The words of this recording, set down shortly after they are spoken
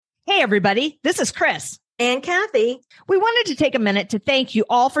everybody. This is Chris. And Kathy. We wanted to take a minute to thank you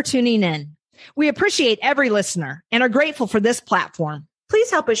all for tuning in. We appreciate every listener and are grateful for this platform. Please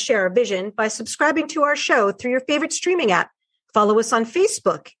help us share our vision by subscribing to our show through your favorite streaming app. Follow us on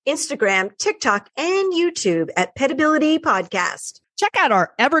Facebook, Instagram, TikTok, and YouTube at Petability Podcast. Check out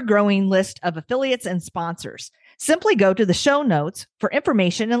our ever-growing list of affiliates and sponsors. Simply go to the show notes for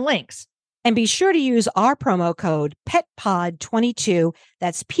information and links. And be sure to use our promo code PETPOD22,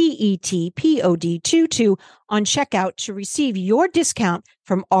 that's PETPOD22, on checkout to receive your discount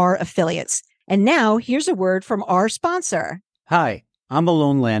from our affiliates. And now, here's a word from our sponsor. Hi, I'm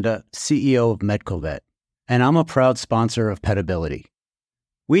Alon Landa, CEO of Medcovet, and I'm a proud sponsor of Petability.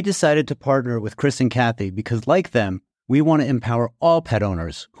 We decided to partner with Chris and Kathy because, like them, we want to empower all pet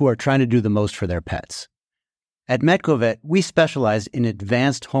owners who are trying to do the most for their pets. At Medcovet, we specialize in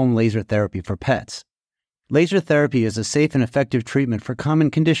advanced home laser therapy for pets. Laser therapy is a safe and effective treatment for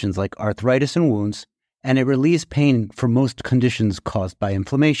common conditions like arthritis and wounds, and it relieves pain for most conditions caused by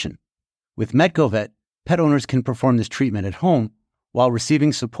inflammation. With Medcovet, pet owners can perform this treatment at home while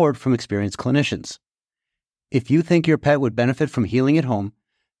receiving support from experienced clinicians. If you think your pet would benefit from healing at home,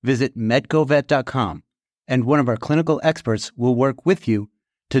 visit medcovet.com, and one of our clinical experts will work with you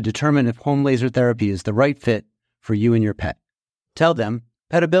to determine if home laser therapy is the right fit for you and your pet. Tell them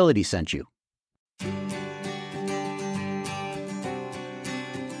Petability sent you.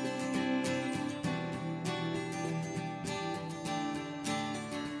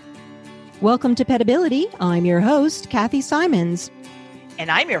 Welcome to Petability. I'm your host, Kathy Simons.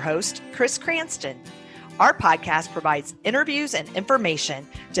 And I'm your host, Chris Cranston. Our podcast provides interviews and information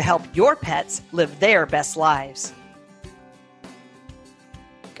to help your pets live their best lives.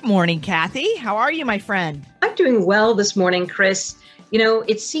 Good morning, Kathy. How are you, my friend? I'm doing well this morning, Chris. You know,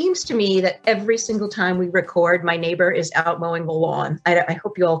 it seems to me that every single time we record, my neighbor is out mowing the lawn. I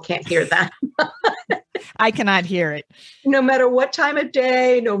hope you all can't hear that. I cannot hear it. No matter what time of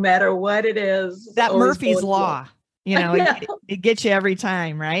day, no matter what it is. That Murphy's Law, you know, it gets you every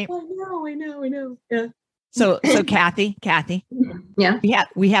time, right? I know. Yeah. So Kathy. Yeah.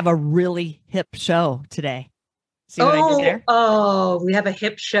 We have a really hip show today. See what I did there? Oh, we have a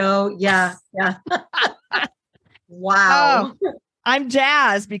hip show. Yeah. Wow. Oh, I'm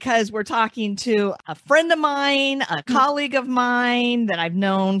jazzed because we're talking to a friend of mine, a colleague of mine that I've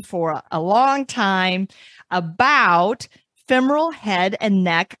known for a long time about femoral head and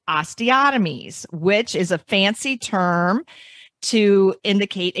neck osteotomies, which is a fancy term to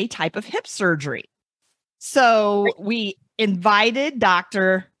indicate a type of hip surgery. So we invited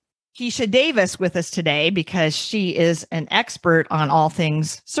Dr. Keisha Davis with us today because she is an expert on all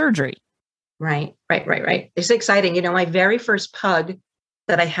things surgery. Right. It's exciting. You know, my very first pug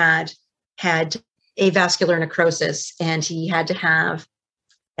that I had avascular necrosis, and he had to have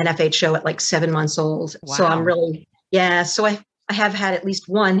an FHO at like 7 months old. Wow. So I'm really, so I have had at least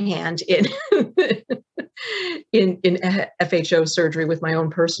one hand in in FHO surgery with my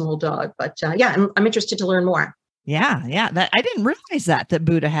own personal dog. But I'm interested to learn more. Yeah. I didn't realize that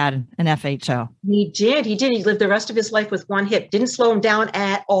Buddha had an FHO. He did. He lived the rest of his life with one hip. Didn't slow him down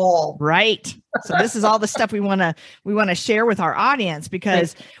at all. Right. So this is all the stuff we want to share with our audience,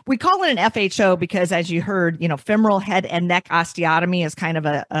 because we call it an FHO because, as you heard, you know, femoral head and neck osteotomy is kind of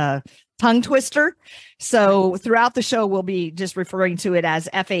a tongue twister. So throughout the show, we'll be just referring to it as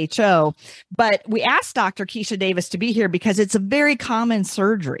FHO. But we asked Dr. Keisha Davis to be here because it's a very common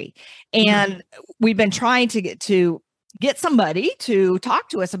surgery. And we've been trying to get somebody to talk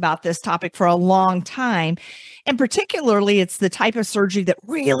to us about this topic for a long time. And particularly, it's the type of surgery that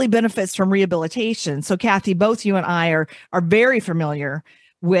really benefits from rehabilitation. So Kathy, both you and I are very familiar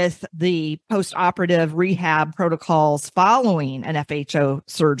with the post-operative rehab protocols following an FHO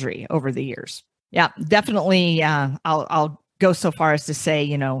surgery over the years. Yeah, definitely. I'll go so far as to say,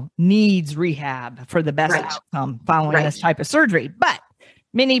 you know, needs rehab for the best outcome following this type of surgery. But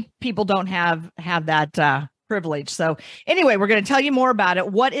many people don't have that privilege. So anyway, we're going to tell you more about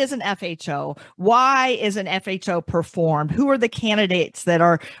it. What is an FHO? Why is an FHO performed? Who are the candidates that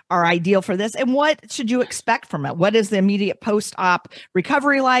are ideal for this? And what should you expect from it? What is the immediate post-op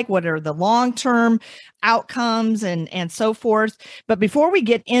recovery like? What are the long-term outcomes and so forth? But before we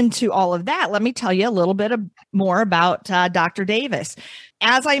get into all of that, let me tell you a little bit more about Dr. Davis.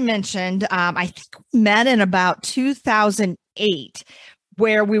 As I mentioned, I think we met in about 2008.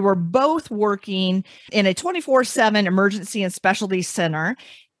 Where we were both working in a 24/7 emergency and specialty center.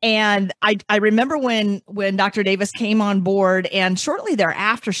 And I remember when Dr. Davis came on board, and shortly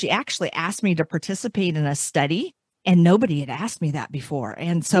thereafter, she actually asked me to participate in a study. And nobody had asked me that before.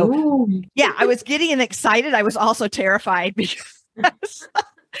 And so, I was getting excited. I was also terrified because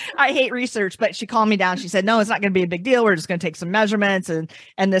I hate research, but she calmed me down. She said, no, it's not going to be a big deal. We're just going to take some measurements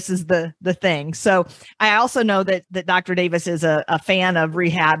and this is the thing. So I also know that Dr. Davis is a fan of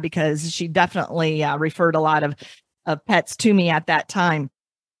rehab because she definitely referred a lot of pets to me at that time.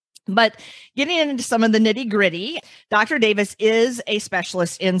 But getting into some of the nitty gritty, Dr. Davis is a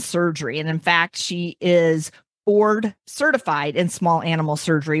specialist in surgery. And in fact, she is board certified in small animal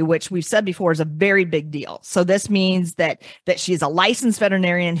surgery, which we've said before is a very big deal. So this means that she's a licensed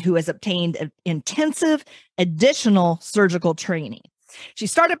veterinarian who has obtained intensive additional surgical training. She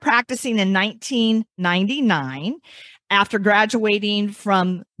started practicing in 1999 after graduating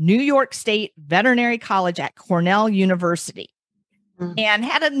from New York State Veterinary College at Cornell University. And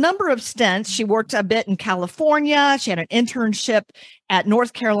had a number of stints. She worked a bit in California. She had an internship at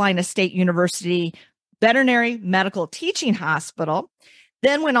North Carolina State University Veterinary Medical Teaching Hospital,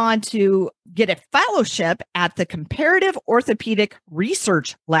 then went on to get a fellowship at the Comparative Orthopedic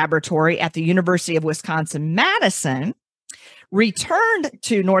Research Laboratory at the University of Wisconsin-Madison, returned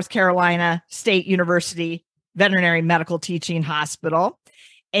to North Carolina State University Veterinary Medical Teaching Hospital,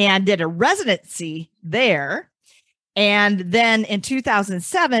 and did a residency there. And then in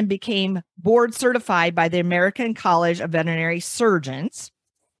 2007 became board certified by the American College of Veterinary Surgeons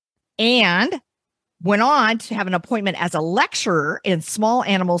and went on to have an appointment as a lecturer in small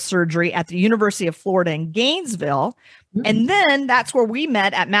animal surgery at the University of Florida in Gainesville. Mm-hmm. And then that's where we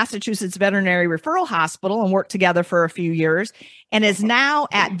met at Massachusetts Veterinary Referral Hospital and worked together for a few years, and is now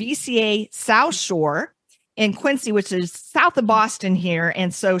at VCA South Shore in Quincy, which is south of Boston here.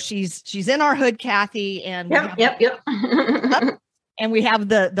 And so she's in our hood, Kathy. And yep. And we have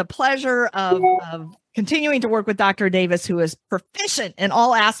the pleasure of continuing to work with Dr. Davis, who is proficient in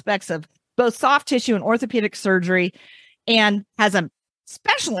all aspects of both soft tissue and orthopedic surgery, and has a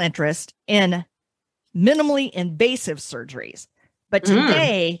special interest in minimally invasive surgeries. But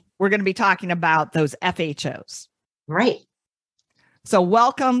today we're going to be talking about those FHOs. Right. So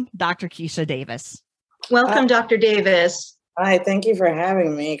welcome, Dr. Keisha Davis. Welcome, Dr. Davis. Hi, thank you for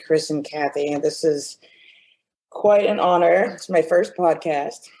having me, Chris and Kathy. This is quite an honor. It's my first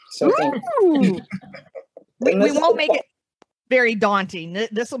podcast. So thank you. we won't make it very daunting.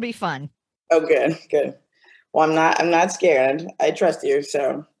 This will be fun. Oh, good. Well, I'm not scared. I trust you.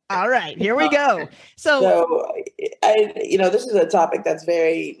 So all right, here we go. So I this is a topic that's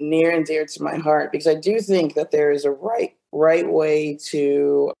very near and dear to my heart, because I do think that there is a right way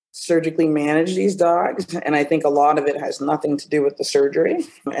to surgically manage these dogs. And I think a lot of it has nothing to do with the surgery,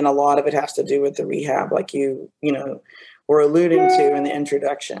 and a lot of it has to do with the rehab, like you were alluding to in the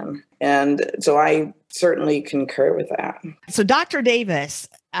introduction. And so I certainly concur with that. So Dr. Davis,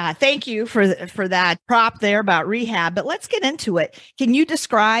 thank you for that prop there about rehab, but let's get into it. Can you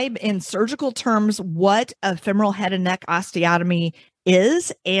describe in surgical terms what a femoral head and neck osteotomy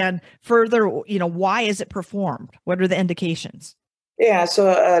is, and further, why is it performed? What are the indications? Yeah, so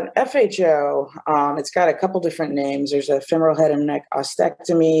an FHO, it's got a couple different names. There's a femoral head and neck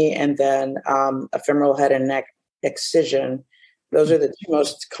ostectomy, and then a femoral head and neck excision. Those are the two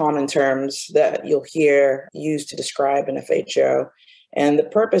most common terms that you'll hear used to describe an FHO. And the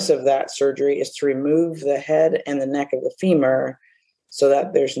purpose of that surgery is to remove the head and the neck of the femur so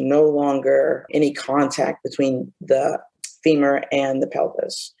that there's no longer any contact between the femur and the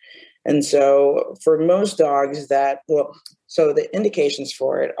pelvis. And so for most dogs so the indications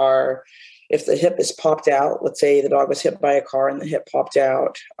for it are if the hip is popped out. Let's say the dog was hit by a car and the hip popped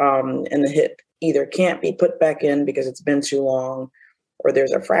out, and the hip either can't be put back in because it's been too long, or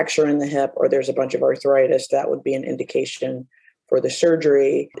there's a fracture in the hip, or there's a bunch of arthritis. That would be an indication for the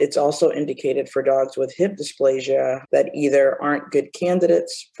surgery. It's also indicated for dogs with hip dysplasia that either aren't good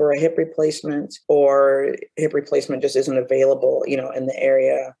candidates for a hip replacement, or hip replacement just isn't available, in the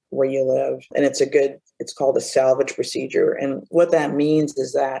area where you live. And it's called a salvage procedure. And what that means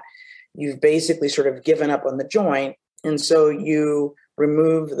is that you've basically sort of given up on the joint. And so you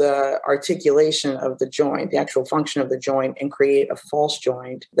remove the articulation of the joint, the actual function of the joint, and create a false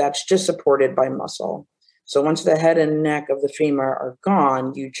joint that's just supported by muscle. So once the head and neck of the femur are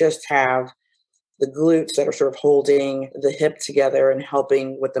gone, you just have the glutes that are sort of holding the hip together and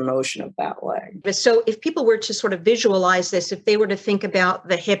helping with the motion of that leg. So if people were to sort of visualize this, if they were to think about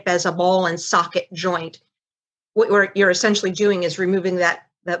the hip as a ball and socket joint, what you're essentially doing is removing that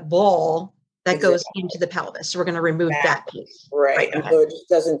ball that goes into the pelvis. So we're going to remove that piece. Right. And so it just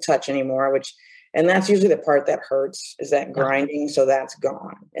doesn't touch anymore, and that's usually the part that hurts, is that grinding. So that's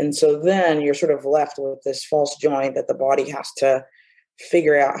gone. And so then you're sort of left with this false joint that the body has to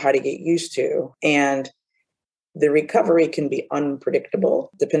figure out how to get used to. And the recovery can be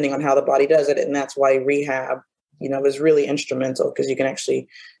unpredictable depending on how the body does it. And that's why rehab is really instrumental because you can actually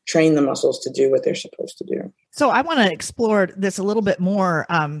train the muscles to do what they're supposed to do. So I want to explore this a little bit more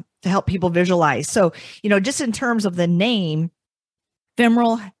to help people visualize. So, just in terms of the name,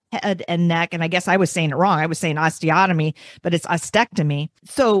 femoral head and neck, and I guess I was saying it wrong. I was saying osteotomy, but it's ostectomy.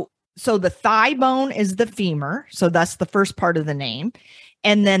 So the thigh bone is the femur. So that's the first part of the name.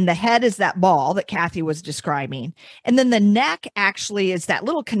 And then the head is that ball that Kathy was describing. And then the neck actually is that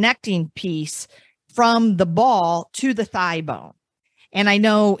little connecting piece from the ball to the thigh bone. And I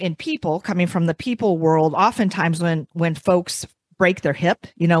know in people, coming from the people world, oftentimes when folks break their hip,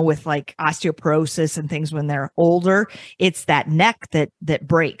 with like osteoporosis and things when they're older, it's that neck that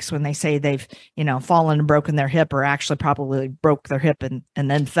breaks when they say they've, fallen and broken their hip, or actually probably broke their hip and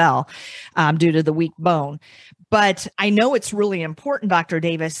then fell due to the weak bone. But I know it's really important, Dr.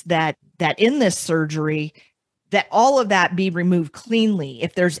 Davis, that in this surgery, that all of that be removed cleanly.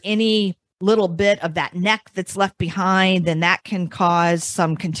 If there's any little bit of that neck that's left behind, then that can cause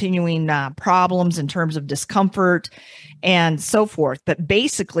some continuing problems in terms of discomfort and so forth. But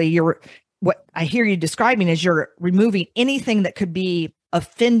basically, what I hear you describing is you're removing anything that could be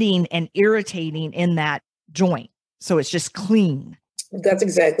offending and irritating in that joint. So it's just clean. That's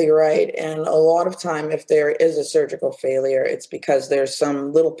exactly right. And a lot of time, if there is a surgical failure, it's because there's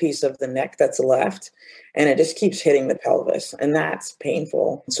some little piece of the neck that's left and it just keeps hitting the pelvis, and that's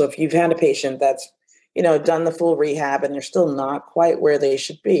painful. So if you've had a patient that's, done the full rehab and they're still not quite where they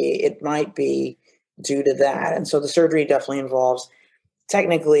should be, it might be due to that. And so the surgery definitely involves,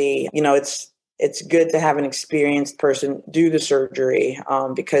 technically, it's good to have an experienced person do the surgery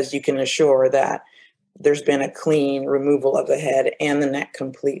because you can assure that there's been a clean removal of the head and the neck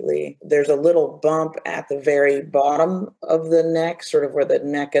completely. There's a little bump at the very bottom of the neck, sort of where the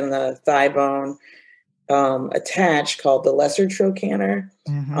neck and the thigh bone attach, called the lesser trochanter.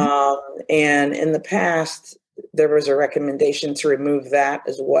 Mm-hmm. And in the past, there was a recommendation to remove that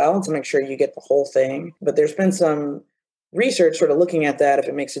as well to make sure you get the whole thing. But there's been some research sort of looking at that, if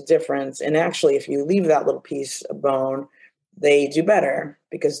it makes a difference. And actually, if you leave that little piece of bone, they do better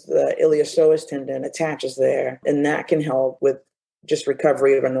because the iliopsoas tendon attaches there, and that can help with just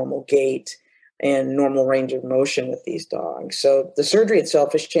recovery of a normal gait and normal range of motion with these dogs. So the surgery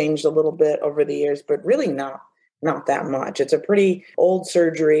itself has changed a little bit over the years, but really not that much. It's a pretty old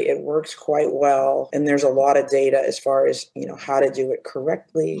surgery. It works quite well. And there's a lot of data as far as, how to do it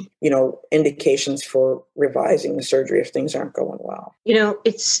correctly, indications for revising the surgery if things aren't going well.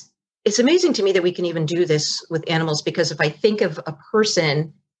 It's amazing to me that we can even do this with animals, because if I think of a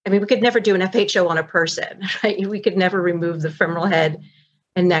person, we could never do an FHO on a person, right? We could never remove the femoral head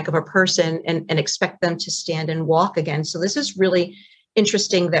and neck of a person and expect them to stand and walk again. So this is really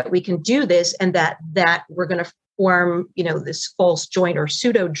interesting that we can do this, and that we're going to form, this false joint or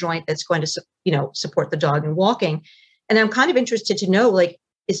pseudo joint that's going to, support the dog in walking. And I'm kind of interested to know,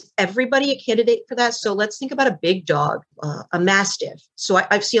 is everybody a candidate for that? So let's think about a big dog, a Mastiff. So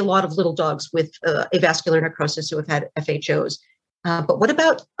I see a lot of little dogs with avascular necrosis who have had FHOs. But what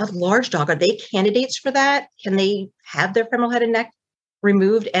about a large dog? Are they candidates for that? Can they have their femoral head and neck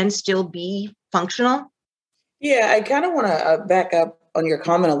removed and still be functional? Yeah, I kind of want to back up on your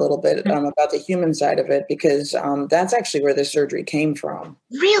comment a little bit about the human side of it, because that's actually where this surgery came from.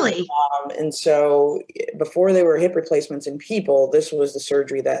 Really? And so before there were hip replacements in people, this was the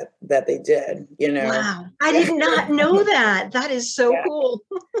surgery that they did, Wow. I did not know that. That is so cool.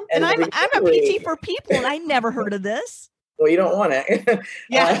 And I'm a PT for people, and I never heard of this. Well, you don't want it.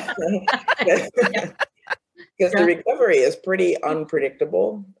 Yeah. Because the recovery is pretty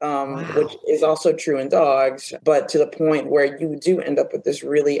unpredictable, which is also true in dogs, but to the point where you do end up with this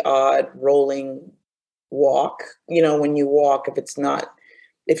really odd rolling walk, when you walk,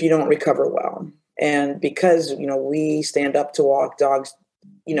 if you don't recover well. And because, we stand up to walk, dogs,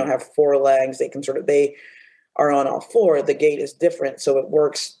 have four legs, they are on all four, the gait is different. So it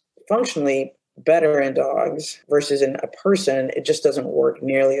works functionally better in dogs versus in a person. It just doesn't work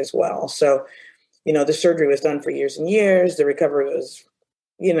nearly as well. So the surgery was done for years and years. The recovery was,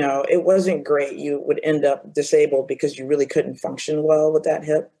 it wasn't great. You would end up disabled because you really couldn't function well with that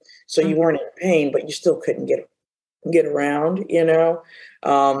hip. So you weren't in pain, but you still couldn't get around,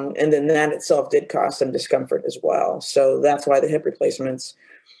 and then that itself did cause some discomfort as well. So that's why the hip replacements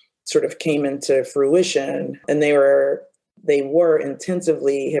sort of came into fruition, and they were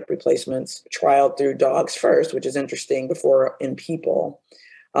intensively hip replacements trialed through dogs first, which is interesting, before in people.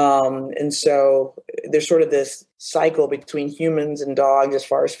 And so there's sort of this cycle between humans and dogs as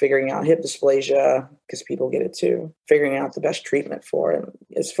far as figuring out hip dysplasia, because people get it too, figuring out the best treatment for it.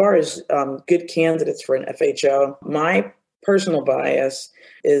 As far as good candidates for an FHO, my personal bias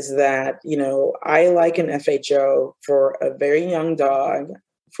is that, I like an FHO for a very young dog,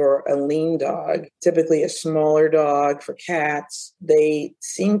 for a lean dog, typically a smaller dog. For cats, they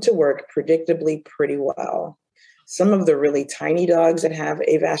seem to work predictably pretty well. Some of the really tiny dogs that have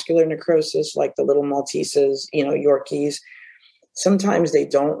avascular necrosis, like the little Malteses, Yorkies, sometimes they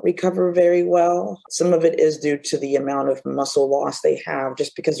don't recover very well. Some of it is due to the amount of muscle loss they have,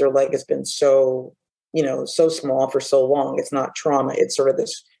 just because their leg has been so small for so long. It's not trauma. It's sort of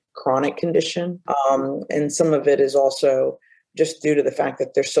this chronic condition. And some of it is also just due to the fact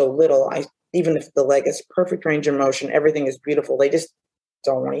that they're so little. Even if the leg has perfect range of motion, everything is beautiful, they just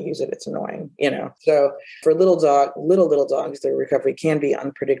don't want to use it. It's annoying, So for little dogs, their recovery can be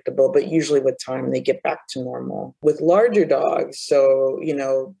unpredictable, but usually with time they get back to normal. With larger dogs, so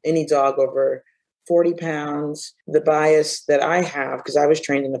any dog over 40 pounds, the bias that I have, because I was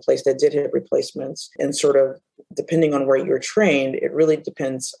trained in a place that did hip replacements, and sort of depending on where you're trained, it really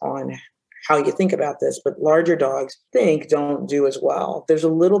depends on how you think about this, but larger dogs don't do as well. There's a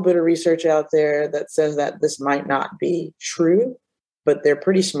little bit of research out there that says that this might not be true, but they're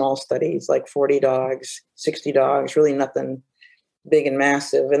pretty small studies, like 40 dogs, 60 dogs, really nothing big and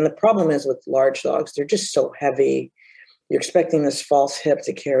massive. And the problem is with large dogs, they're just so heavy. You're expecting this false hip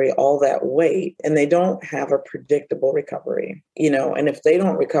to carry all that weight, and they don't have a predictable recovery, and if they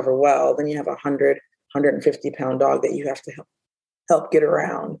don't recover well, then you have a 100, 150-pound dog that you have to help get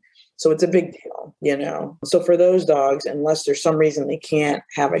around. So it's a big deal, So for those dogs, unless there's some reason they can't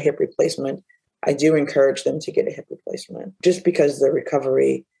have a hip replacement, I do encourage them to get a hip replacement, just because the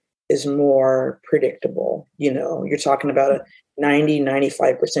recovery is more predictable. You're talking about a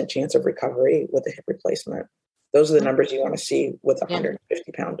 90-95% chance of recovery with a hip replacement. Those are the numbers you want to see with a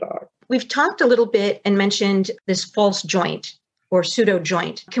 150-pound dog. We've talked a little bit and mentioned this false joint or pseudo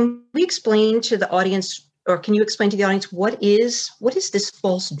joint. Can we explain to the audience, or can you explain to the audience, what is this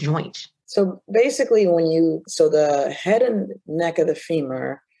false joint? So basically the head and neck of the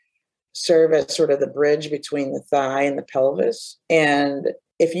femur serve as sort of the bridge between the thigh and the pelvis. And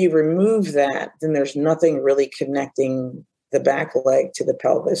if you remove that, then there's nothing really connecting the back leg to the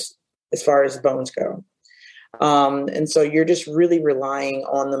pelvis as far as bones go. And so you're just really relying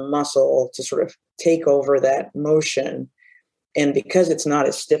on the muscle to sort of take over that motion. And because it's not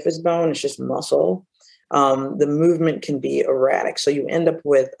as stiff as bone, it's just muscle, the movement can be erratic. So you end up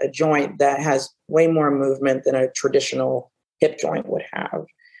with a joint that has way more movement than a traditional hip joint would have.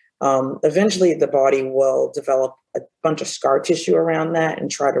 Eventually, the body will develop a bunch of scar tissue around that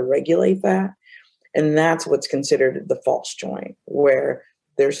and try to regulate that. And that's what's considered the false joint, where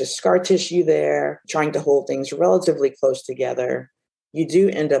there's a scar tissue there trying to hold things relatively close together. You do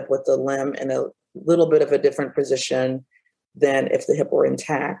end up with the limb in a little bit of a different position than if the hip were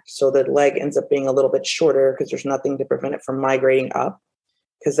intact. So the leg ends up being a little bit shorter because there's nothing to prevent it from migrating up,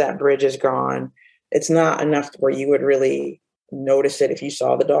 because that bridge is gone. It's not enough where you would really notice it if you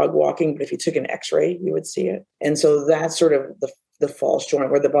saw the dog walking, but if you took an x-ray, you would see it. And so that's sort of the false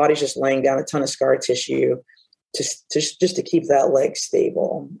joint, where the body's just laying down a ton of scar tissue just to keep that leg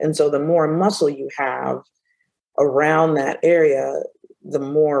stable. And so the more muscle you have around that area, the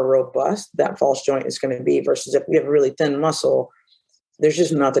more robust that false joint is going to be, versus if you have really thin muscle, there's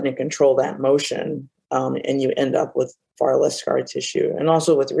just nothing to control that motion. And you end up with far less scar tissue. And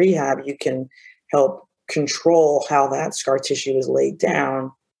also with rehab, you can help control how that scar tissue is laid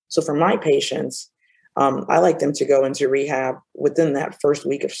down. So for my patients, I like them to go into rehab within that first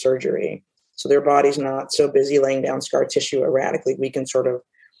week of surgery. So their body's not so busy laying down scar tissue erratically. We can sort of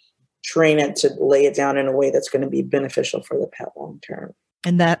train it to lay it down in a way that's going to be beneficial for the pet long term.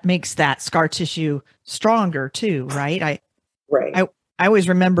 And that makes that scar tissue stronger too, right? Right. I always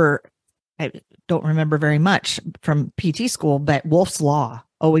remember, I don't remember very much from PT school, but Wolf's Law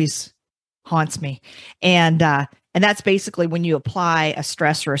always haunts me. And that's basically when you apply a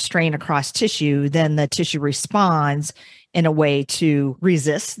stress or a strain across tissue, then the tissue responds in a way to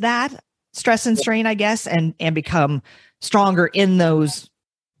resist that stress and strain, I guess, and become stronger in those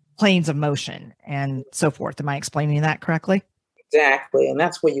planes of motion and so forth. Am I explaining that correctly? Exactly. And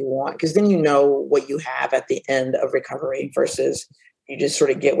that's what you want, because then you know what you have at the end of recovery versus you just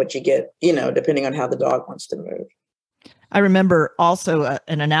sort of get what you get, depending on how the dog wants to move. I remember also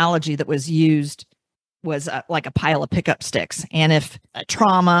an analogy that was used was like a pile of pickup sticks. And if a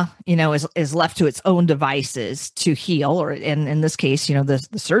trauma, is left to its own devices to heal, or in this case, the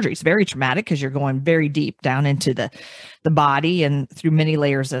surgery is very traumatic because you're going very deep down into the body and through many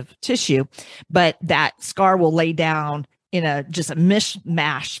layers of tissue, but that scar will lay down in just a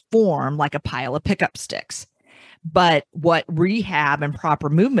mishmash form, like a pile of pickup sticks. But what rehab and proper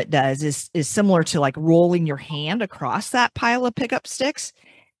movement does is similar to like rolling your hand across that pile of pickup sticks.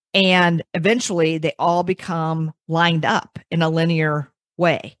 And eventually they all become lined up in a linear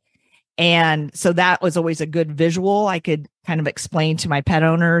way. And so that was always a good visual. I could kind of explain to my pet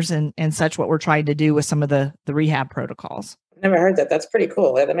owners and such what we're trying to do with some of the rehab protocols. Never heard that. That's pretty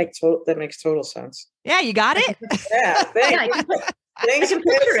cool. That makes total sense. Yeah, you got it. Yeah, thanks. I can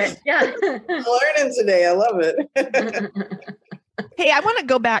picture it. Yeah. I'm learning today. I love it. Hey, I want to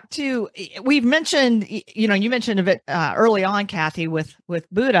go back to, we've mentioned, you mentioned a bit early on, Kathy, with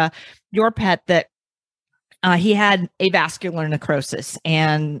Buddha, your pet, that he had avascular necrosis.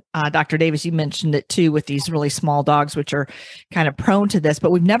 And Dr. Davis, you mentioned it too, with these really small dogs, which are kind of prone to this,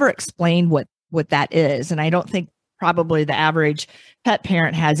 but we've never explained what that is. And I don't think probably the average pet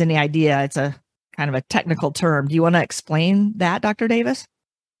parent has any idea. It's a kind of a technical term. Do you want to explain that, Dr. Davis?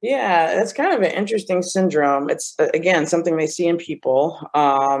 Yeah, it's kind of an interesting syndrome. It's, again, something they see in people.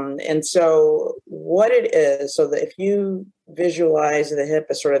 And so what it is, so that if you visualize the hip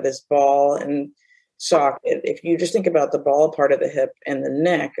as sort of this ball and socket, if you just think about the ball part of the hip and the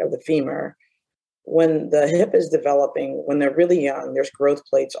neck of the femur, when the hip is developing, when they're really young, there's growth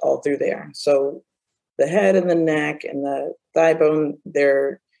plates all through there. So the head and the neck and the thigh bone,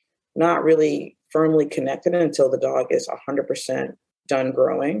 they're not really firmly connected until the dog is 100% done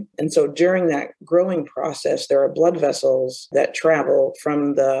growing. And so during that growing process, there are blood vessels that travel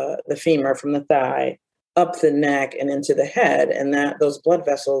from the femur, from the thigh, up the neck and into the head. And that those blood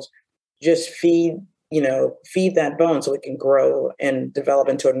vessels just feed that bone so it can grow and develop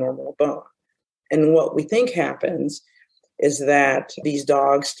into a normal bone. And what we think happens is that these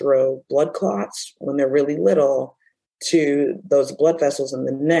dogs throw blood clots when they're really little to those blood vessels in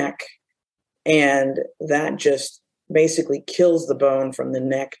the neck. And that just basically kills the bone from the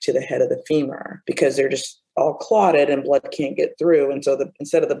neck to the head of the femur, because they're just all clotted and blood can't get through. And so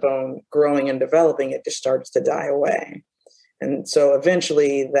instead of the bone growing and developing, it just starts to die away. And so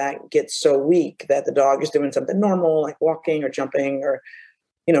eventually that gets so weak that the dog is doing something normal, like walking or jumping or,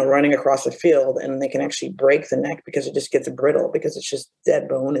 running across the field, and they can actually break the neck because it just gets brittle because it's just dead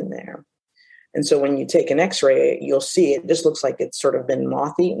bone in there. And so when you take an x-ray, you'll see it just looks like it's sort of been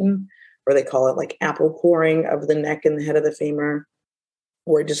moth-eaten, or they call it like apple coring of the neck and the head of the femur,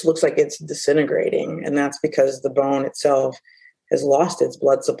 where it just looks like it's disintegrating. And that's because the bone itself has lost its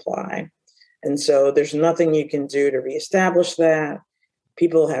blood supply. And so there's nothing you can do to reestablish that.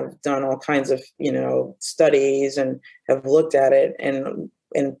 People have done all kinds of, studies and have looked at it. And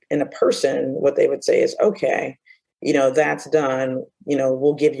in a person, what they would say is, okay, that's done,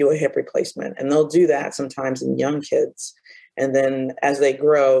 we'll give you a hip replacement. And they'll do that sometimes in young kids. And then as they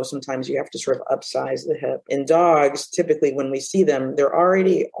grow, sometimes you have to sort of upsize the hip. In dogs, typically when we see them, they're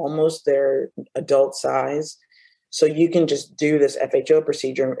already almost their adult size. So you can just do this FHO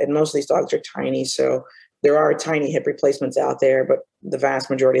procedure. And most of these dogs are tiny. So there are tiny hip replacements out there, but the vast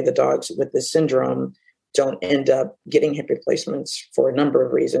majority of the dogs with this syndrome don't end up getting hip replacements for a number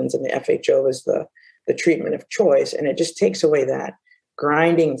of reasons. And the FHO is the treatment of choice. And it just takes away that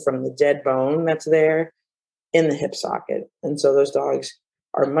grinding from the dead bone that's there in the hip socket. And so those dogs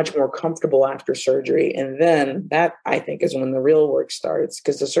are much more comfortable after surgery. And then that, I think, is when the real work starts,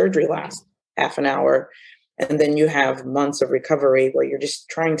 because the surgery lasts half an hour. And then you have months of recovery where you're just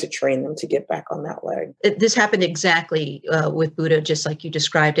trying to train them to get back on that leg. This happened exactly with Buddha, just like you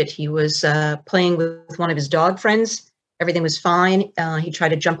described it. He was playing with one of his dog friends. Everything was fine. He tried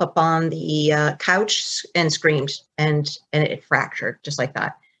to jump up on the couch and screamed, and it fractured just like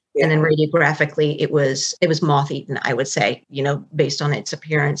that. Yeah. And then radiographically, it was moth-eaten, I would say, based on its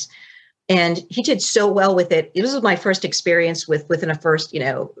appearance. And he did so well with it. This was my first experience within a first,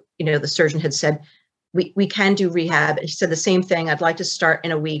 the surgeon had said, we can do rehab. He said the same thing. I'd like to start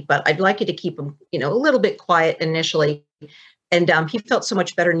in a week, but I'd like you to keep him, a little bit quiet initially. And he felt so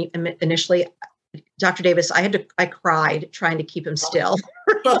much better initially. Dr. Davis, I cried trying to keep him still.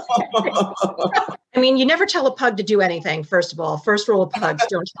 I mean, you never tell a pug to do anything, first of all. First rule of pugs,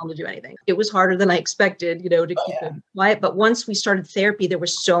 don't tell them to do anything. It was harder than I expected, to keep him quiet. But once we started therapy, there were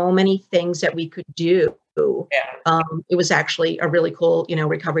so many things that we could do. Yeah. It was actually a really cool,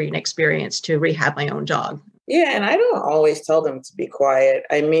 recovery and experience to rehab my own dog. Yeah, and I don't always tell them to be quiet.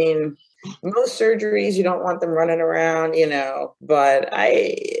 I mean, most surgeries, you don't want them running around, but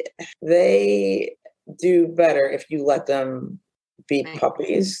they do better if you let them be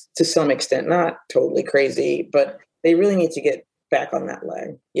puppies to some extent, not totally crazy, but they really need to get back on that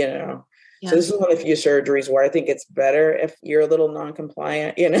leg, So this is one of the few surgeries where I think it's better if you're a little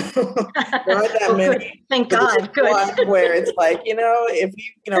non-compliant, There aren't that many. Good. Thank God. Good. Where it's like, if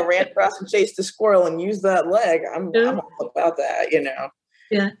you, ran across and chased a squirrel and used that leg, I'm all about that,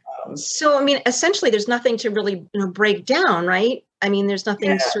 Yeah. So, I mean, essentially there's nothing to really, break down, right? I mean, there's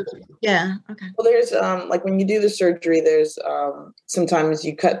nothing. Yeah. Okay. Well, there's like when you do the surgery, there's sometimes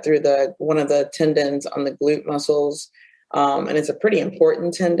you cut through one of the tendons on the glute muscles. And it's a pretty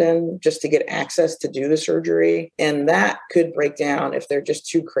important tendon just to get access to do the surgery. And that could break down if they're just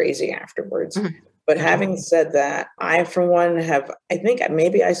too crazy afterwards. Mm-hmm. But having said that, I, for one, I think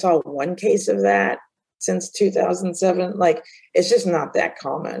maybe I saw one case of that since 2007. Like, it's just not that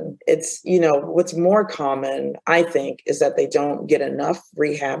common. It's, what's more common, I think, is that they don't get enough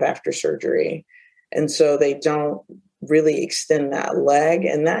rehab after surgery. And so they don't really extend that leg.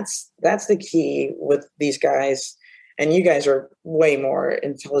 And that's the key with these guys. And you guys are way more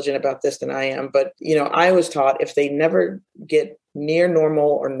intelligent about this than I am. But, I was taught if they never get near normal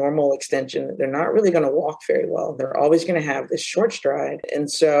or normal extension, they're not really going to walk very well. They're always going to have this short stride. And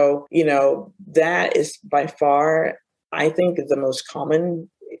so, that is by far, I think, the most common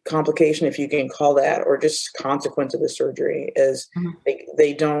complication, if you can call that, or just consequence of the surgery, is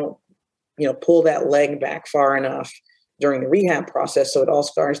they don't, pull that leg back far enough during the rehab process. So it all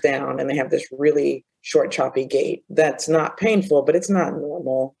scars down and they have this really short, choppy gait. That's not painful, but it's not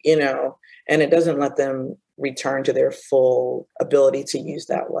normal, and it doesn't let them return to their full ability to use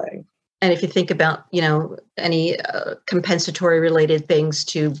that leg. And if you think about, any compensatory related things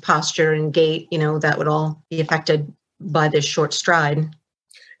to posture and gait, that would all be affected by this short stride.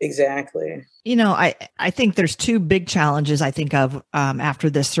 Exactly. I think there's two big challenges I think of after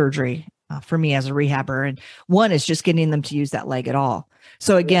this surgery for me as a rehabber. And one is just getting them to use that leg at all.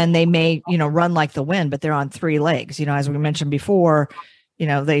 So again, they may, run like the wind, but they're on three legs. As we mentioned before,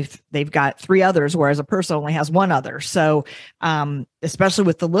 they've got three others, whereas a person only has one other. So especially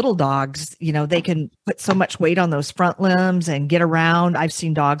with the little dogs, they can put so much weight on those front limbs and get around. I've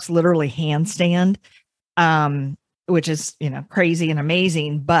seen dogs literally handstand, which is, crazy and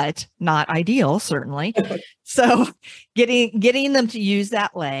amazing, but not ideal, certainly. So getting them to use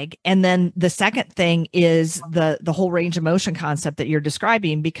that leg. And then the second thing is the whole range of motion concept that you're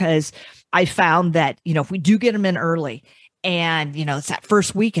describing, because I found that, if we do get them in early and, it's that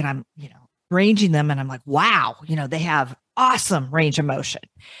first week and I'm, ranging them and I'm like, wow, they have awesome range of motion.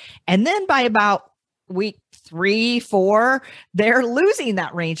 And then by about week 3, 4, they're losing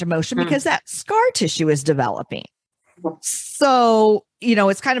that range of motion because that scar tissue is developing. So,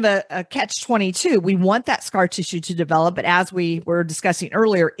 it's kind of a catch-22. We want that scar tissue to develop, but as we were discussing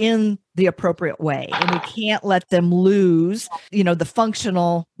earlier, in the appropriate way. And we can't let them lose, the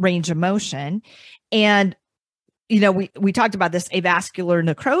functional range of motion. And, we talked about this avascular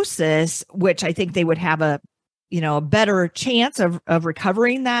necrosis, which I think they would have a better chance of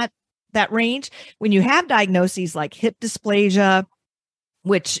recovering that range. When you have diagnoses like hip dysplasia,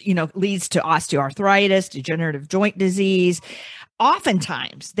 which, leads to osteoarthritis, degenerative joint disease.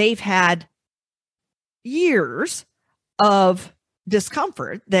 Oftentimes they've had years of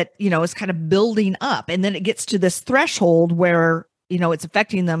discomfort that, is kind of building up. And then it gets to this threshold where, it's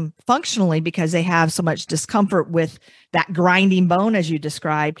affecting them functionally because they have so much discomfort with that grinding bone, as you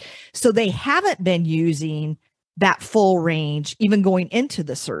described. So they haven't been using that full range, even going into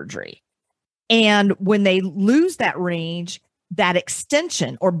the surgery. And when they lose that range, that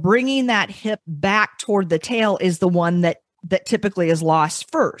extension or bringing that hip back toward the tail is the one that typically is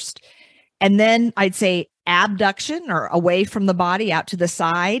lost first. And then I'd say abduction or away from the body out to the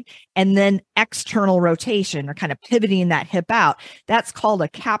side, and then external rotation or kind of pivoting that hip out. That's called a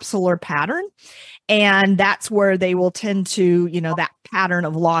capsular pattern. And that's where they will tend to, that pattern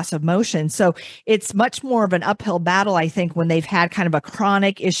of loss of motion. So it's much more of an uphill battle, I think, when they've had kind of a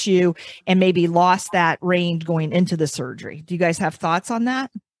chronic issue and maybe lost that range going into the surgery. Do you guys have thoughts on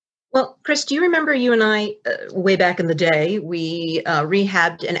that? Well, Chris, do you remember you and I, way back in the day, we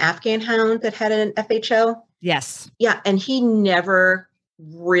rehabbed an Afghan hound that had an FHO? Yes. Yeah. And he never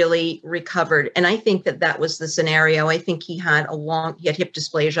really recovered. And I think that was the scenario. I think he had hip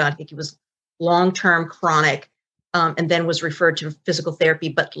dysplasia. I think he was long-term chronic, and then was referred to physical therapy,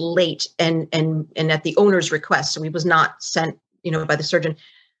 but late and at the owner's request. So he was not sent, by the surgeon.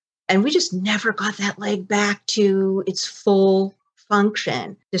 And we just never got that leg back to its full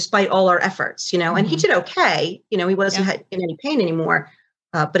function, despite all our efforts, and he did okay. He wasn't in any pain anymore,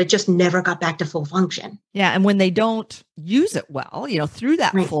 but it just never got back to full function. Yeah. And when they don't use it well, through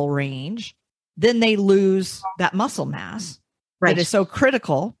that full range, then they lose that muscle mass. Right. That is so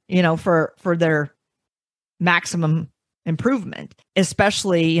critical, for their maximum improvement,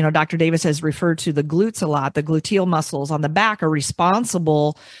 especially, Dr. Davis has referred to the glutes a lot. The gluteal muscles on the back are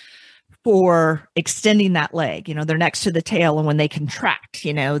responsible for extending that leg. They're next to the tail, and when they contract,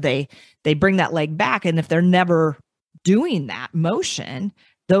 they bring that leg back. And if they're never doing that motion,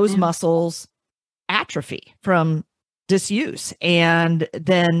 those muscles atrophy from disuse. And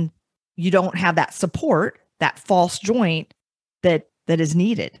then you don't have that support, that false joint that is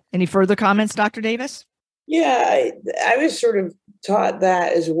needed. Any further comments, Dr. Davis? Yeah, I was sort of taught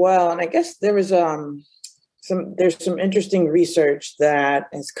that as well. And I guess there was there's some interesting research that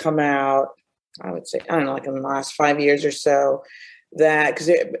has come out, I would say, I don't know, like in the last 5 years or so, that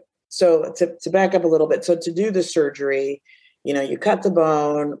so to back up a little bit, so to do the surgery, you cut the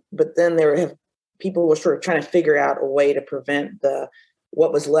bone, but then people were sort of trying to figure out a way to prevent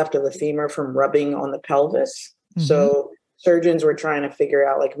what was left of the femur from rubbing on the pelvis. Mm-hmm. So surgeons were trying to figure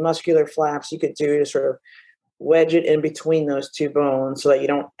out like muscular flaps you could do to sort of wedge it in between those two bones so that you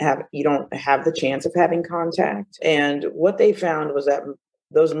don't have the chance of having contact. And what they found was that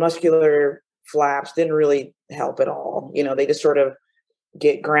those muscular flaps didn't really help at all. They just sort of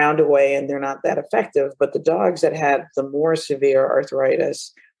get ground away and they're not that effective. But the dogs that had the more severe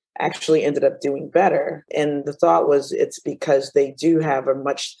arthritis actually ended up doing better. And the thought was it's because they do have a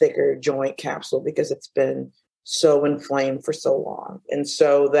much thicker joint capsule because it's been so inflamed for so long. And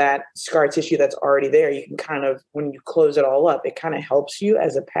so that scar tissue that's already there, you can kind of, when you close it all up, it kind of helps you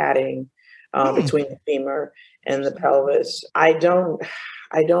as a padding between the femur and the pelvis. I don't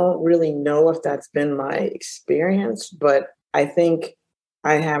really know if that's been my experience, but I think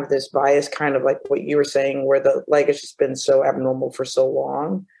I have this bias, kind of like what you were saying, where the leg has just been so abnormal for so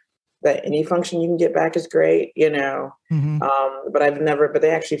long that any function you can get back is great, Mm-hmm. But they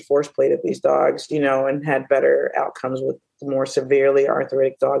actually force plated these dogs, and had better outcomes with the more severely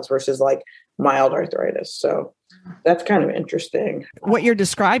arthritic dogs versus like mild arthritis. So that's kind of interesting. What you're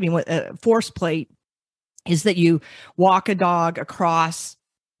describing with a force plate is that you walk a dog across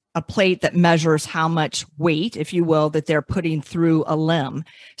a plate that measures how much weight, if you will, that they're putting through a limb.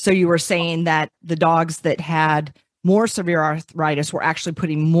 So you were saying that the dogs that had more severe arthritis were actually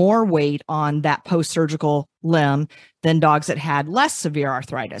putting more weight on that post-surgical limb than dogs that had less severe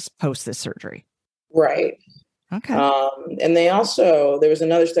arthritis post this surgery. Right. Okay. And there was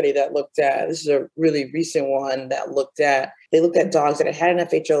another study that looked at, this is a really recent one that they looked at dogs that had an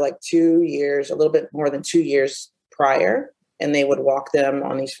FHO like 2 years, a little bit more than 2 years prior. And they would walk them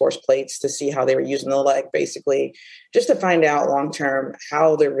on these force plates to see how they were using the leg, basically, just to find out long-term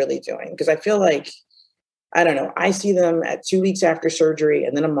how they're really doing. Because I feel like, I don't know, I see them at 2 weeks after surgery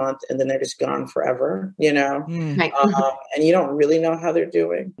and then a month, and then they're just gone forever, Right. And you don't really know how they're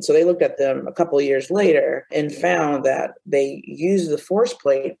doing. So they looked at them a couple of years later and found that they use the force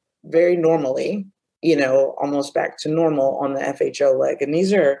plate very normally, almost back to normal on the FHO leg. And I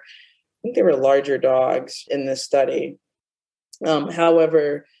think they were larger dogs in this study.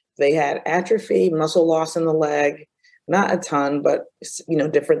 However, they had atrophy, muscle loss in the leg, not a ton, but,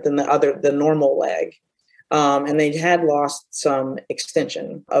 different than the normal leg. And they had lost some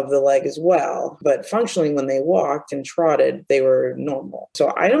extension of the leg as well. But functionally, when they walked and trotted, they were normal.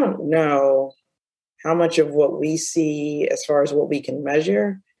 So I don't know how much of what we see as far as what we can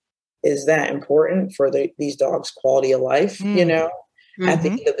measure is that important for these dogs' quality of life, Mm-hmm. at the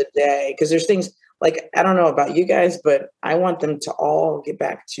end of the day. Because there's things like, I don't know about you guys, but I want them to all get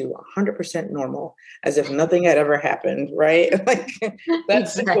back to 100% normal as if nothing had ever happened, right? Like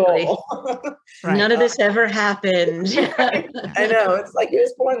that's Exactly. the goal. Right. None of this ever happened. I know. It's like you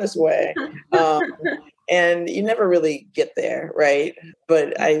was born this way. And you never really get there, right?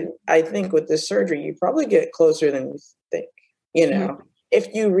 But I think with this surgery, you probably get closer than you think, Mm-hmm. if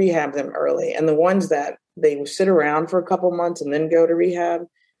you rehab them early. And the ones that they sit around for a couple months and then go to rehab,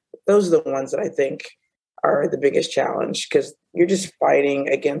 those are the ones that I think are the biggest challenge, because you're just fighting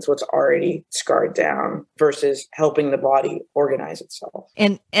against what's already scarred down versus helping the body organize itself.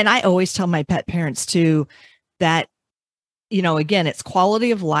 And I always tell my pet parents too that, again, it's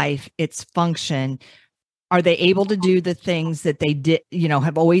quality of life, it's function. Are they able to do the things that they did,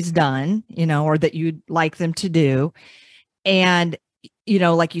 have always done, or that you'd like them to do? And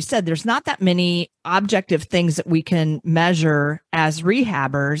like you said, there's not that many objective things that we can measure as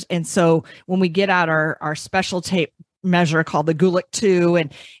rehabbers. And so when we get out our special tape measure called the Gulick 2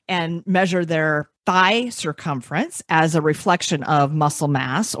 and measure their thigh circumference as a reflection of muscle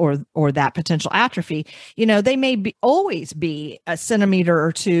mass or that potential atrophy, they may always be a centimeter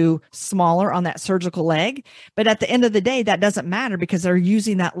or two smaller on that surgical leg. But at the end of the day, that doesn't matter because they're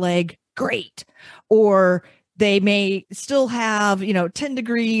using that leg great. Or they may still have, 10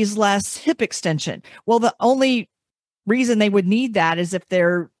 degrees less hip extension. Well, the only reason they would need that is if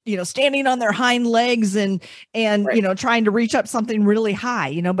they're, standing on their hind legs and, Right. trying to reach up something really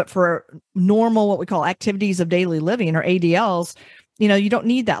high, but for normal, what we call activities of daily living or ADLs, you don't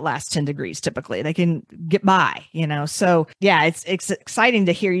need that last 10 degrees typically. They can get by, So yeah, it's exciting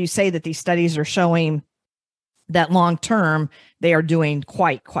to hear you say that these studies are showing that long term, they are doing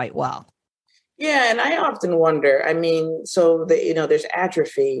quite well. Yeah, and I often wonder, so there's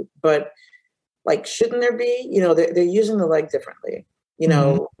atrophy, but like, shouldn't there be, they're using the leg differently.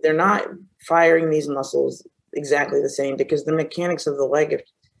 They're not firing these muscles exactly the same because the mechanics of the leg,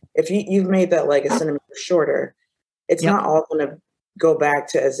 if you've made that leg a centimeter shorter, it's Yep. not all going to go back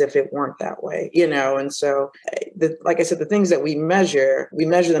to as if it weren't that way, And so, like I said, the things that we measure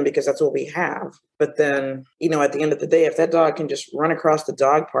them because that's what we have. But then, at the end of the day, if that dog can just run across the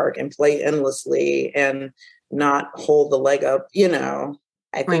dog park and play endlessly and not hold the leg up,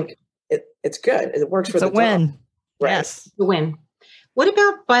 I think it's good. It works for It's the a win. dog. Right. Yes. The win. What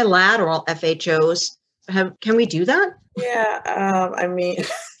about bilateral FHOs? Can we do that? Yeah. I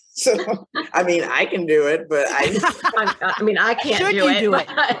can do it, but I can't Should do you it. do it?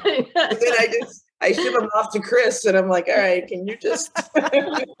 then I ship them off to Chris and I'm like, all right, can you just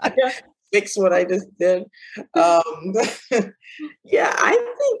fix what I just did? Yeah, I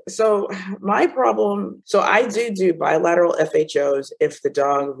think so. My problem, so I do bilateral FHOs if the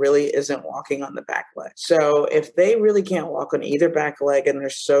dog really isn't walking on the back leg. So if they really can't walk on either back leg and they're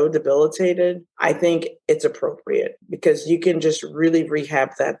so debilitated, I think it's appropriate because you can just really rehab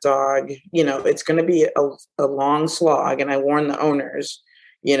that dog. It's going to be a long slog. And I warn the owners,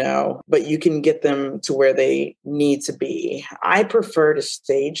 but you can get them to where they need to be. I prefer to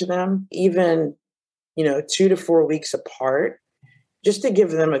stage them even, 2 to 4 weeks apart, just to give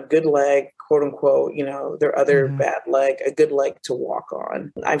them a good leg, quote unquote, their other bad leg, a good leg to walk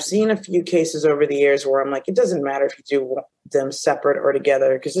on. I've seen a few cases over the years where I'm like, it doesn't matter if you do them separate or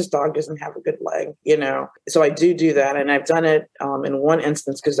together because this dog doesn't have a good leg, So I do that. And I've done it in one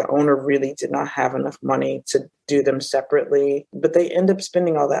instance because the owner really did not have enough money to do them separately, but they end up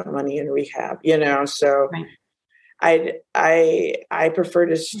spending all that money in rehab, So Right. I prefer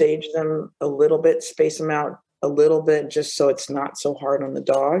to stage them a little bit, space them out a little bit, just so it's not so hard on the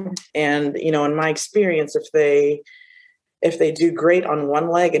dog. And, in my experience, if they do great on one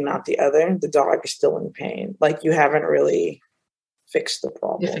leg and not the other, the dog is still in pain. Like you haven't really fixed the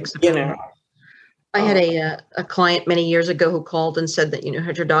problem, I had a client many years ago who called and said that,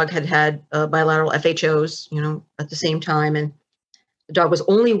 her dog had bilateral FHOs, at the same time. And the dog was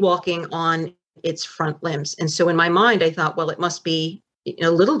only walking on its front limbs. And so in my mind, I thought, well, it must be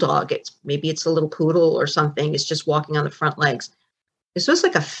a little dog. Maybe it's a little poodle or something. It's just walking on the front legs. This was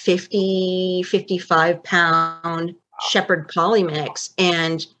like a 55 pound shepherd collie mix.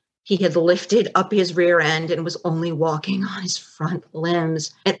 And he had lifted up his rear end and was only walking on his front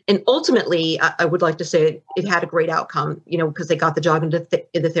limbs. And ultimately, I would like to say it had a great outcome, because they got the dog into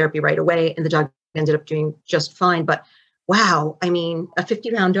therapy right away and the dog ended up doing just fine. But wow, a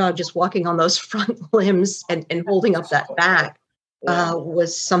 50-pound dog just walking on those front limbs and holding up that back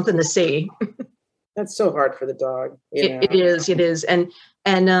was something to see. That's so hard for the dog. It is. And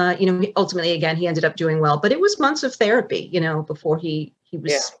ultimately, again, he ended up doing well, but it was months of therapy, before he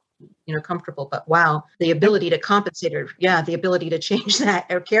was, comfortable. But wow, the ability to compensate the ability to change that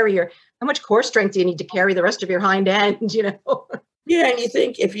or carry how much core strength do you need to carry the rest of your hind end, Yeah, and you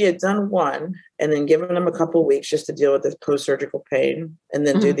think if you had done one and then given them a couple of weeks just to deal with this post-surgical pain and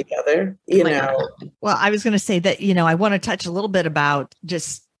then do the other, Well, I was going to say that, I want to touch a little bit about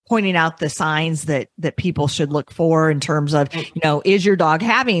just pointing out the signs that people should look for in terms of, is your dog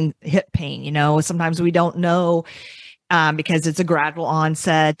having hip pain? Sometimes we don't know because it's a gradual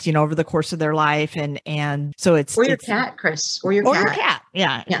onset, over the course of their life. And so it's... Or your cat, Chris, or your cat.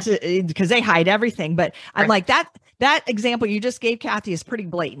 Yeah. Because they hide everything. But I'm like that example you just gave, Kathy, is pretty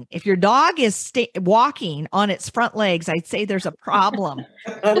blatant. If your dog is walking on its front legs, I'd say there's a problem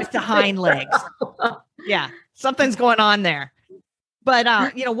with the hind legs. Yeah, something's going on there. But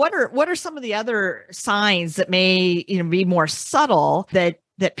what are some of the other signs that may be more subtle that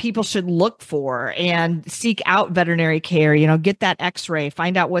people should look for and seek out veterinary care? Get that X-ray,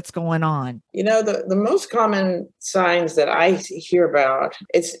 find out what's going on. The most common signs that I hear about,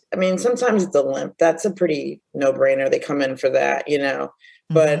 sometimes it's a limp. That's a pretty no-brainer. They come in for that,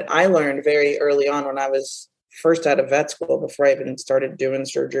 But I learned very early on when I was first out of vet school, before I even started doing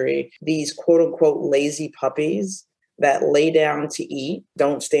surgery, these quote unquote lazy puppies that lay down to eat,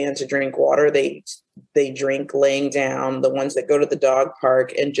 don't stand to drink water. They drink laying down. The ones that go to the dog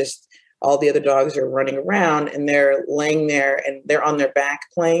park and just all the other dogs are running around and they're laying there and they're on their back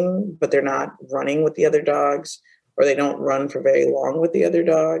playing, but they're not running with the other dogs. or they don't run for very long with the other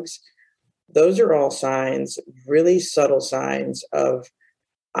dogs. Those are all signs, really subtle signs of,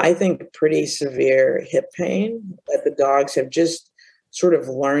 I think, pretty severe hip pain that the dogs have just sort of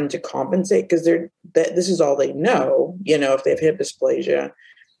learned to compensate because this is all they know, if they have hip dysplasia.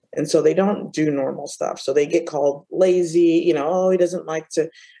 And so they don't do normal stuff. So they get called lazy, oh, he doesn't like to,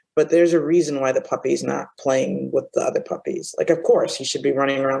 but there's a reason why the puppy's not playing with the other puppies. Like, of course, he should be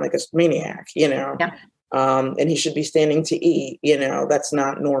running around like a maniac, Yeah. And he should be standing to eat, that's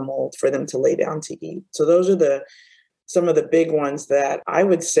not normal for them to lay down to eat. So those are some of the big ones that I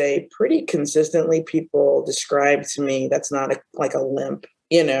would say pretty consistently people describe to me. That's not like a limp,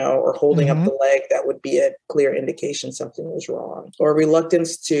 or holding up the leg. That would be a clear indication something was wrong. Or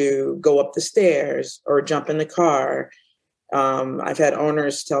reluctance to go up the stairs or jump in the car. I've had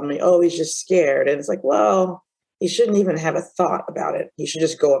owners tell me, oh, he's just scared. And it's like, well, he shouldn't even have a thought about it. He should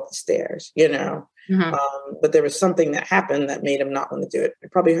just go up the stairs, but there was something that happened that made him not want to do it.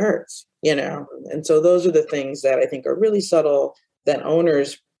 It probably hurts, And so those are the things that I think are really subtle that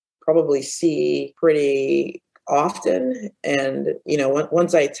owners probably see pretty often. And,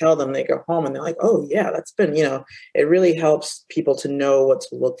 once I tell them, they go home and they're like, oh yeah, that's been, it really helps people to know what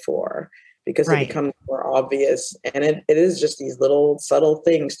to look for because it becomes more obvious. And it is just these little subtle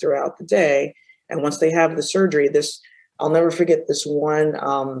things throughout the day. And once they have the surgery, I'll never forget this one,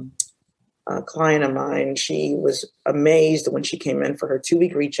 client of mine. She was amazed when she came in for her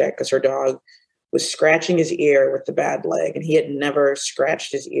 2-week recheck because her dog was scratching his ear with the bad leg, and he had never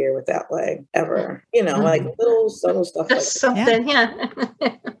scratched his ear with that leg ever. Like little subtle stuff like something. Yeah.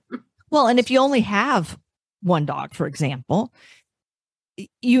 Well, and if you only have one dog, for example,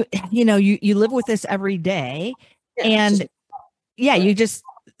 you live with this every day, and you just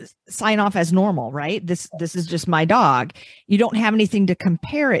sign off as normal, right? This is just my dog. You don't have anything to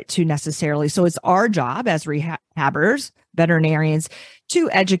compare it to necessarily. So it's our job as rehabbers, veterinarians, to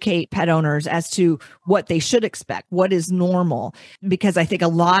educate pet owners as to what they should expect, what is normal. Because I think a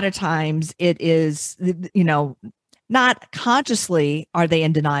lot of times it is, not consciously are they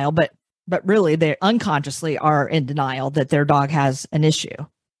in denial, but really they unconsciously are in denial that their dog has an issue.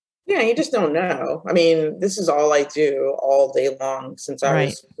 Yeah, you just don't know. I mean, this is all I do all day long since I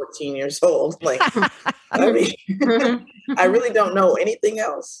was 14 years old. Like, I mean, I really don't know anything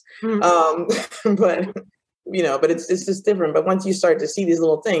else. But it's just different. But once you start to see these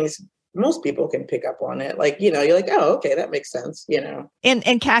little things, most people can pick up on it. Like, you're like, oh, okay, that makes sense,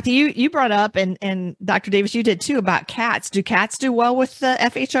 And Kathy, you brought up, and Dr. Davis, you did too, about cats. Do cats do well with the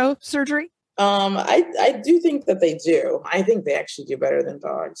FHO surgery? I do think that they do. I think they actually do better than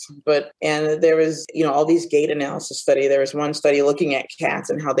dogs. And there was, all these gait analysis study. There was one study looking at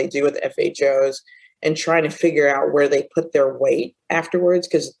cats and how they do with FHOs and trying to figure out where they put their weight afterwards.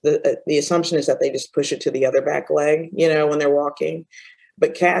 Because the assumption is that they just push it to the other back leg, when they're walking.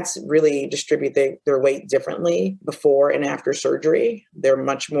 But cats really distribute their weight differently before and after surgery. They're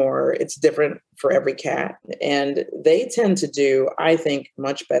much more, it's different for every cat. And they tend to do, I think,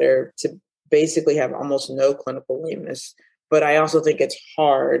 much better to basically have almost no clinical lameness. But I also think it's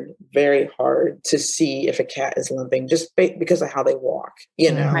hard, very hard to see if a cat is limping just because of how they walk,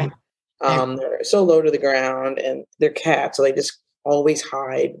 Right. They're so low to the ground and they're cats. So they just always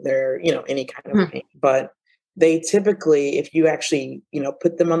hide their, any kind of pain. But they typically, if you actually,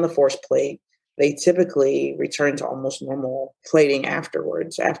 put them on the force plate, they typically return to almost normal plating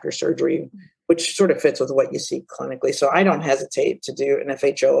afterwards, after surgery, which sort of fits with what you see clinically. So I don't hesitate to do an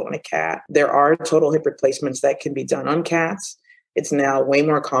FHO on a cat. There are total hip replacements that can be done on cats. It's now way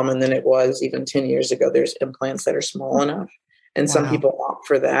more common than it was even 10 years ago. There's implants that are small enough. And some people opt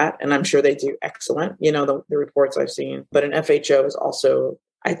for that. And I'm sure they do excellent, the reports I've seen. But an FHO is also,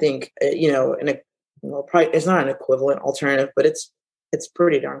 I think, probably it's not an equivalent alternative, but it's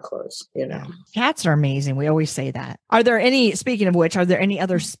pretty darn close, Cats are amazing. We always say that. Speaking of which, are there any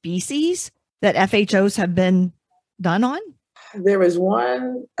other species that FHOs have been done on? There was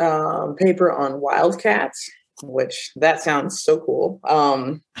one paper on wildcats, which that sounds so cool.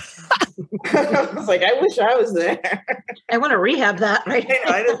 I was like, I wish I was there. I want to rehab that. Right?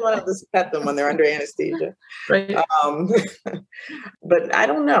 I just want to just pet them when they're under anesthesia. Right. But I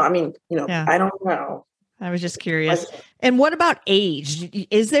don't know. I mean, I don't know. I was just curious. And what about age?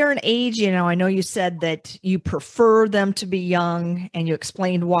 Is there an age? I know you said that you prefer them to be young and you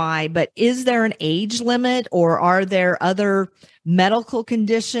explained why, but is there an age limit, or are there other medical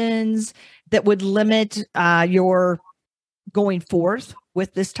conditions that would limit your going forth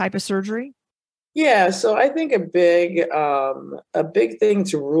with this type of surgery? Yeah, so I think a big thing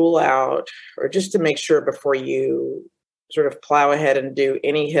to rule out, or just to make sure before you sort of plow ahead and do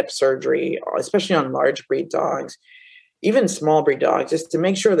any hip surgery, especially on large breed dogs, even small breed dogs, is to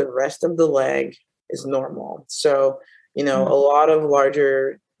make sure the rest of the leg is normal. So, a lot of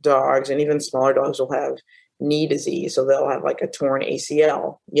larger dogs and even smaller dogs will have knee disease. So they'll have like a torn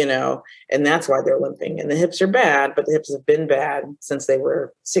ACL, and that's why they're limping. And the hips are bad, but the hips have been bad since they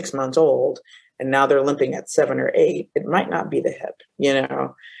were 6 months old. And now they're limping at 7 or 8. It might not be the hip,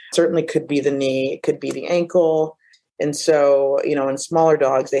 certainly could be the knee, it could be the ankle. And so, in smaller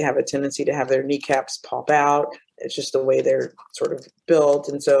dogs, they have a tendency to have their kneecaps pop out. It's just the way they're sort of built.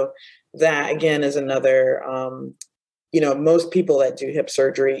 And so that, again, is another, most people that do hip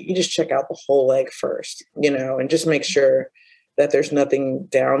surgery, you just check out the whole leg first, and just make sure that there's nothing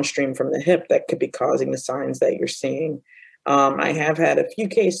downstream from the hip that could be causing the signs that you're seeing. I have had a few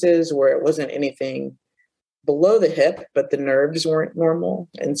cases where it wasn't anything below the hip, but the nerves weren't normal.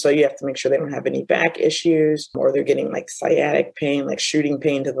 And so you have to make sure they don't have any back issues, or they're getting like sciatic pain, like shooting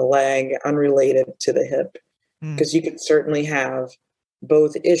pain to the leg, unrelated to the hip. Because you could certainly have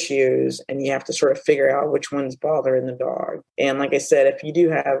both issues, and you have to sort of figure out which one's bothering the dog. And like I said, if you do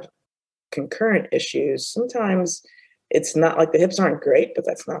have concurrent issues, sometimes it's not like the hips aren't great, but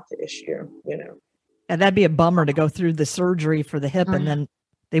that's not the issue, And that'd be a bummer to go through the surgery for the hip and then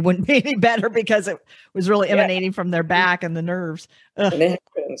they wouldn't be any better because it was really emanating from their back and the nerves. Ugh. And it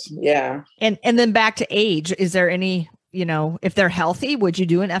happens. Yeah. And then back to age, is there any, if they're healthy, would you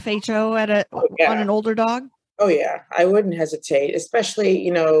do an FHO on an older dog? Oh yeah, I wouldn't hesitate, especially,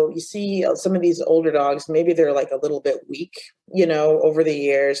 you see some of these older dogs, maybe they're like a little bit weak, over the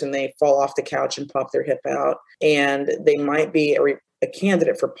years, and they fall off the couch and pop their hip out, and they might be a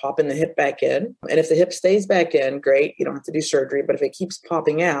candidate for popping the hip back in. And if the hip stays back in, great, you don't have to do surgery. But if it keeps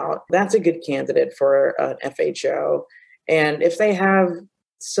popping out, that's a good candidate for an FHO. And if they have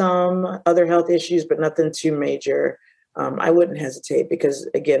some other health issues, but nothing too major, I wouldn't hesitate, because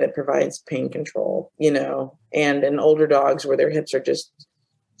again, it provides pain control, and in older dogs where their hips are just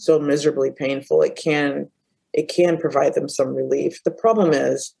so miserably painful, it can provide them some relief. The problem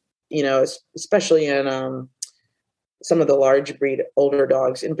is, especially in some of the large breed older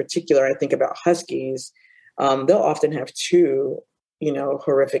dogs in particular, I think about Huskies, they'll often have two,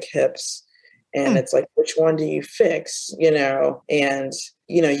 horrific hips. And it's like, which one do you fix, and,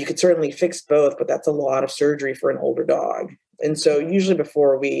 you could certainly fix both, but that's a lot of surgery for an older dog. And so usually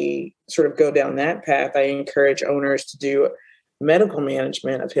before we sort of go down that path, I encourage owners to do medical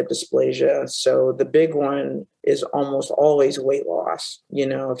management of hip dysplasia. So the big one is almost always weight loss.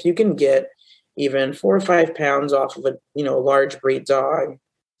 If you can get even 4 or 5 pounds off of a, large breed dog,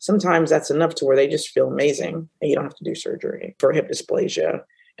 sometimes that's enough to where they just feel amazing and you don't have to do surgery for hip dysplasia.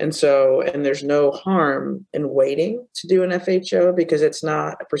 And there's no harm in waiting to do an FHO, because it's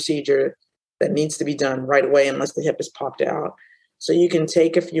not a procedure that needs to be done right away unless the hip is popped out. So you can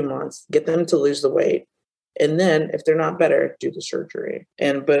take a few months, get them to lose the weight, and then if they're not better, do the surgery.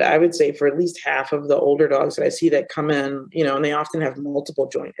 But I would say for at least half of the older dogs that I see that come in, and they often have multiple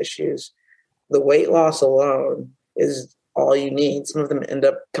joint issues, the weight loss alone is all you need. Some of them end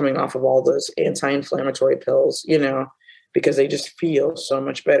up coming off of all those anti-inflammatory pills, because they just feel so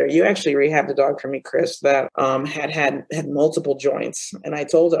much better. You actually rehabbed a dog for me, Chris, that had multiple joints. And I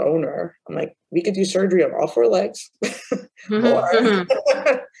told the owner, I'm like, we could do surgery on all 4 legs. or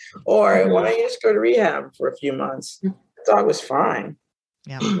why don't you just go to rehab for a few months? The dog was fine.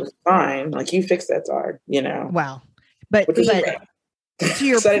 Yeah. It was fine. Like, you fixed that dog, Wow. But to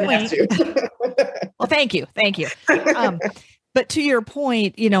your point, well, thank you. But to your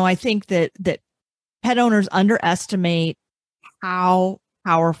point, I think that pet owners underestimate how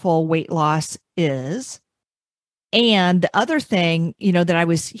powerful weight loss is. And the other thing, that I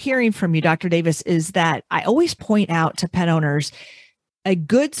was hearing from you, Dr. Davis, is that I always point out to pet owners, a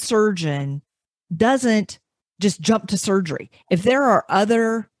good surgeon doesn't just jump to surgery. If there are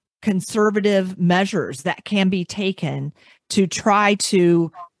other conservative measures that can be taken to try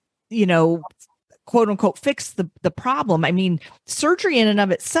to, quote unquote, fix the problem. I mean, surgery in and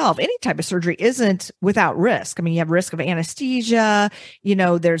of itself, any type of surgery isn't without risk. I mean, you have risk of anesthesia,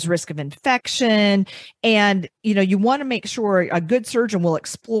 there's risk of infection, and, you want to make sure a good surgeon will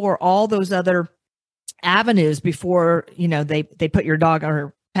explore all those other avenues before, they put your dog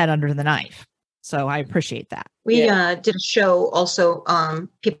or pet under the knife. So I appreciate that. We did a show also.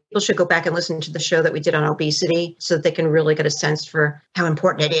 People should go back and listen to the show that we did on obesity so that they can really get a sense for how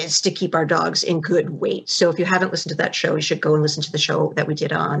important it is to keep our dogs in good weight. So if you haven't listened to that show, you should go and listen to the show that we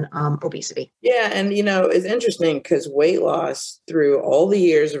did on obesity. Yeah. And, it's interesting because weight loss through all the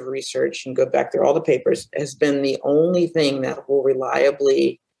years of research and go back through all the papers has been the only thing that will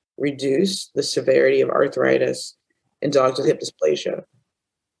reliably reduce the severity of arthritis in dogs with hip dysplasia.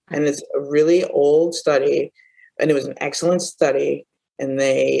 And it's a really old study, and it was an excellent study. And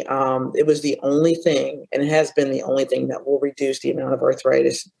it was the only thing, and it has been the only thing that will reduce the amount of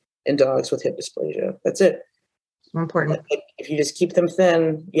arthritis in dogs with hip dysplasia. That's it. Important. Like, if you just keep them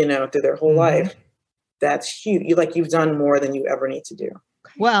thin, through their whole life, that's huge. You've done more than you ever need to do.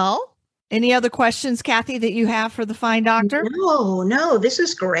 Well, any other questions, Kathy, that you have for the fine doctor? No, this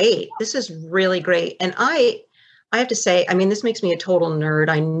is great. This is really great. And I have to say, I mean, this makes me a total nerd,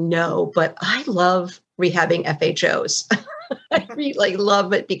 I know, but I love rehabbing FHOs. I really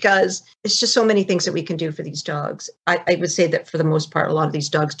love it because it's just so many things that we can do for these dogs. I would say that for the most part, a lot of these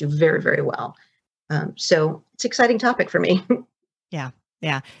dogs do very, very well. So it's an exciting topic for me. Yeah.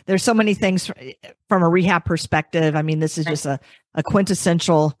 There's so many things from a rehab perspective. I mean, this is just a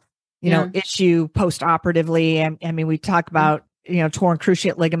quintessential, issue post-operatively. I mean, we talk about, torn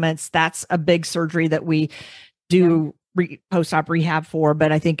cruciate ligaments. That's a big surgery that we do post-op rehab for,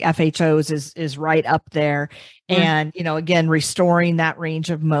 but I think FHOs is right up there. And, again, restoring that range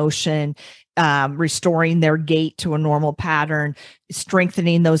of motion, restoring their gait to a normal pattern,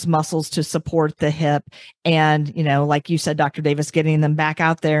 strengthening those muscles to support the hip. And, like you said, Dr. Davis, getting them back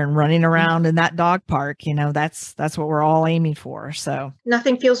out there and running around in that dog park, that's what we're all aiming for. So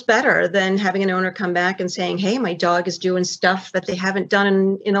nothing feels better than having an owner come back and saying, hey, my dog is doing stuff that they haven't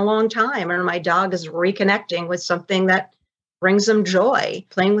done in a long time, or my dog is reconnecting with something that brings them joy,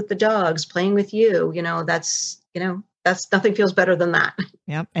 playing with the dogs, playing with you. That's nothing feels better than that.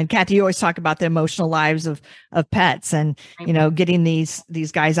 Yep. And Kathy, you always talk about the emotional lives of pets and, getting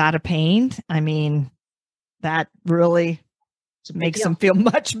these guys out of pain. I mean, that really makes them feel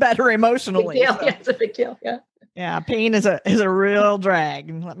much better emotionally. Big deal. So. Yeah, it's a big deal. Yeah. Yeah. Pain is a real drag.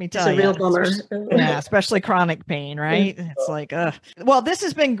 And let me tell you. It's a real bummer. Yeah. Especially chronic pain, right? It's like, well, this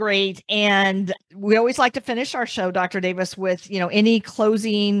has been great. And we always like to finish our show, Dr. Davis, with, any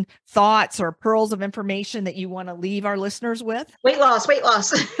closing thoughts or pearls of information that you want to leave our listeners with. Weight loss.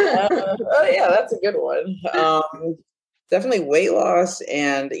 Oh yeah, that's a good one. Definitely weight loss.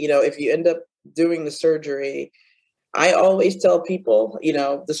 And, if you end up doing the surgery, I always tell people,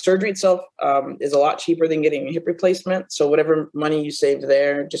 the surgery itself is a lot cheaper than getting a hip replacement. So whatever money you save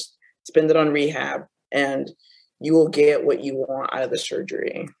there, just spend it on rehab and you will get what you want out of the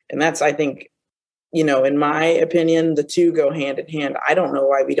surgery. And that's, I think, in my opinion, the two go hand in hand. I don't know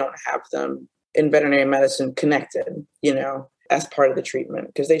why we don't have them in veterinary medicine connected, as part of the treatment,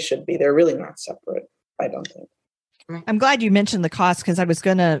 because they should be. They're really not separate, I don't think. I'm glad you mentioned the cost, because I was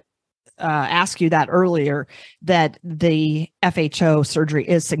going to ask you that earlier, that the FHO surgery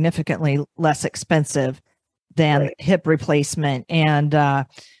is significantly less expensive than hip replacement. And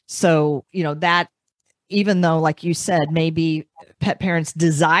so, that, even though, like you said, maybe pet parents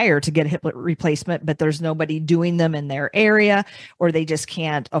desire to get a hip replacement, but there's nobody doing them in their area, or they just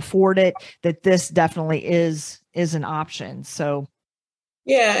can't afford it, that this definitely is an option. So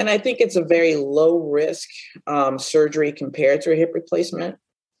yeah, and I think it's a very low risk surgery compared to a hip replacement.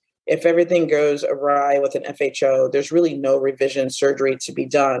 If everything goes awry with an FHO, there's really no revision surgery to be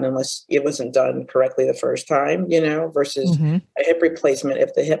done unless it wasn't done correctly the first time, versus a hip replacement.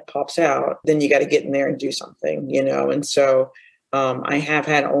 If the hip pops out, then you got to get in there and do something, And so I have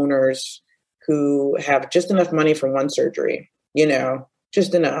had owners who have just enough money for one surgery,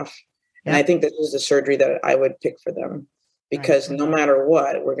 just enough. Yeah. And I think this is the surgery that I would pick for them, because no matter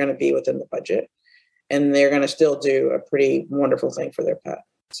what, we're going to be within the budget and they're going to still do a pretty wonderful thing for their pet.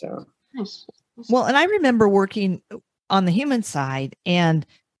 So, well, and I remember working on the human side, and,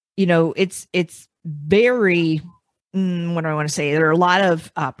 it's very, what do I want to say? There are a lot of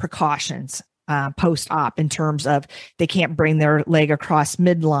precautions post-op in terms of they can't bring their leg across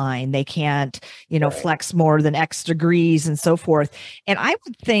midline. They can't, flex more than X degrees and so forth. And I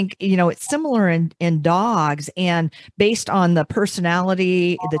would think, it's similar in dogs, and based on the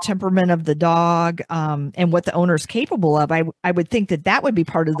personality, the temperament of the dog, and what the owner is capable of, I would think that would be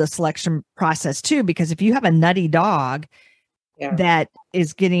part of the selection process too, because if you have a nutty dog that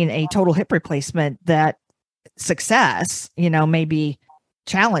is getting a total hip replacement, that success, may be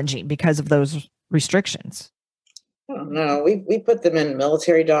challenging because of those restrictions. I don't know. We put them in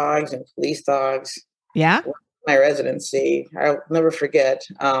military dogs and police dogs. Yeah. My residency, I'll never forget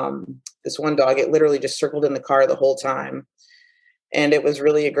this one dog. It literally just circled in the car the whole time, and it was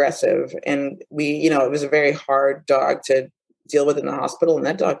really aggressive. And it was a very hard dog to deal with in the hospital, and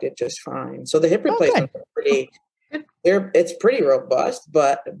that dog did just fine. So the hip replacement it's pretty robust,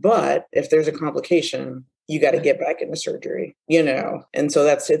 but if there's a complication, you got to get back into surgery, and so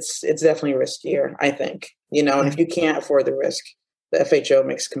it's definitely riskier, I think, and if you can't afford the risk, the FHO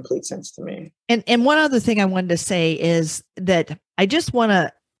makes complete sense to me. And one other thing I wanted to say is that I just want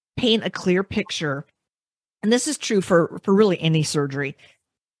to paint a clear picture. And this is true for really any surgery.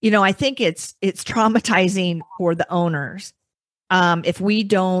 I think it's traumatizing for the owners if we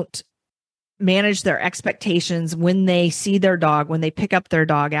don't manage their expectations when they see their dog, when they pick up their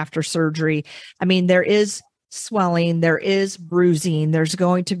dog after surgery. I mean, there is swelling, there is bruising, there's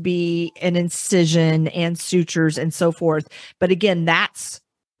going to be an incision and sutures and so forth. But again, that's,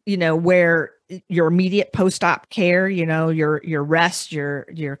 where your immediate post-op care, your rest,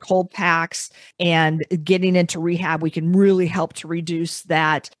 your cold packs, and getting into rehab, we can really help to reduce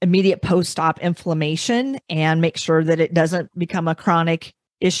that immediate post-op inflammation and make sure that it doesn't become a chronic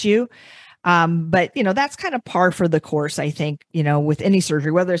issue. But that's kind of par for the course, I think, with any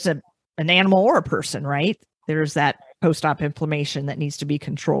surgery, whether it's an animal or a person, right? There's that post-op inflammation that needs to be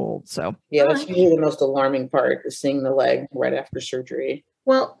controlled. So yeah, that's usually the most alarming part, is seeing the leg right after surgery.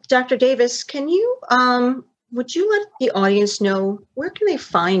 Well, Dr. Davis, can you, would you let the audience know, where can they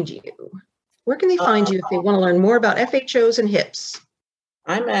find you? Where can they find you if they want to learn more about FHOs and hips?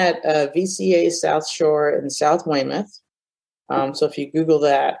 I'm at VCA South Shore in South Weymouth. So if you Google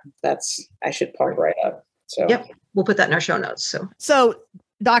that, I should pop right up. So yep, we'll put that in our show notes. So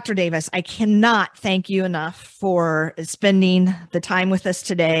Dr. Davis, I cannot thank you enough for spending the time with us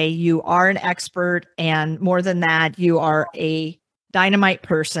today. You are an expert, and more than that, you are a dynamite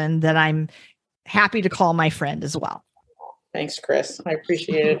person that I'm happy to call my friend as well. Thanks, Chris. I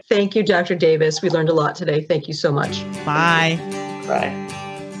appreciate it. Thank you, Dr. Davis. We learned a lot today. Thank you so much. Bye. Bye.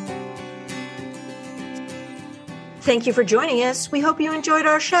 Thank you for joining us. We hope you enjoyed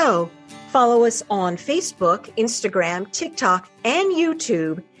our show. Follow us on Facebook, Instagram, TikTok, and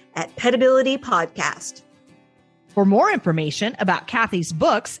YouTube at Petability Podcast. For more information about Kathy's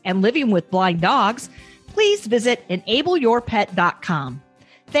books and living with blind dogs, please visit enableyourpet.com.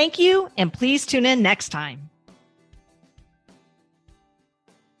 Thank you, and please tune in next time.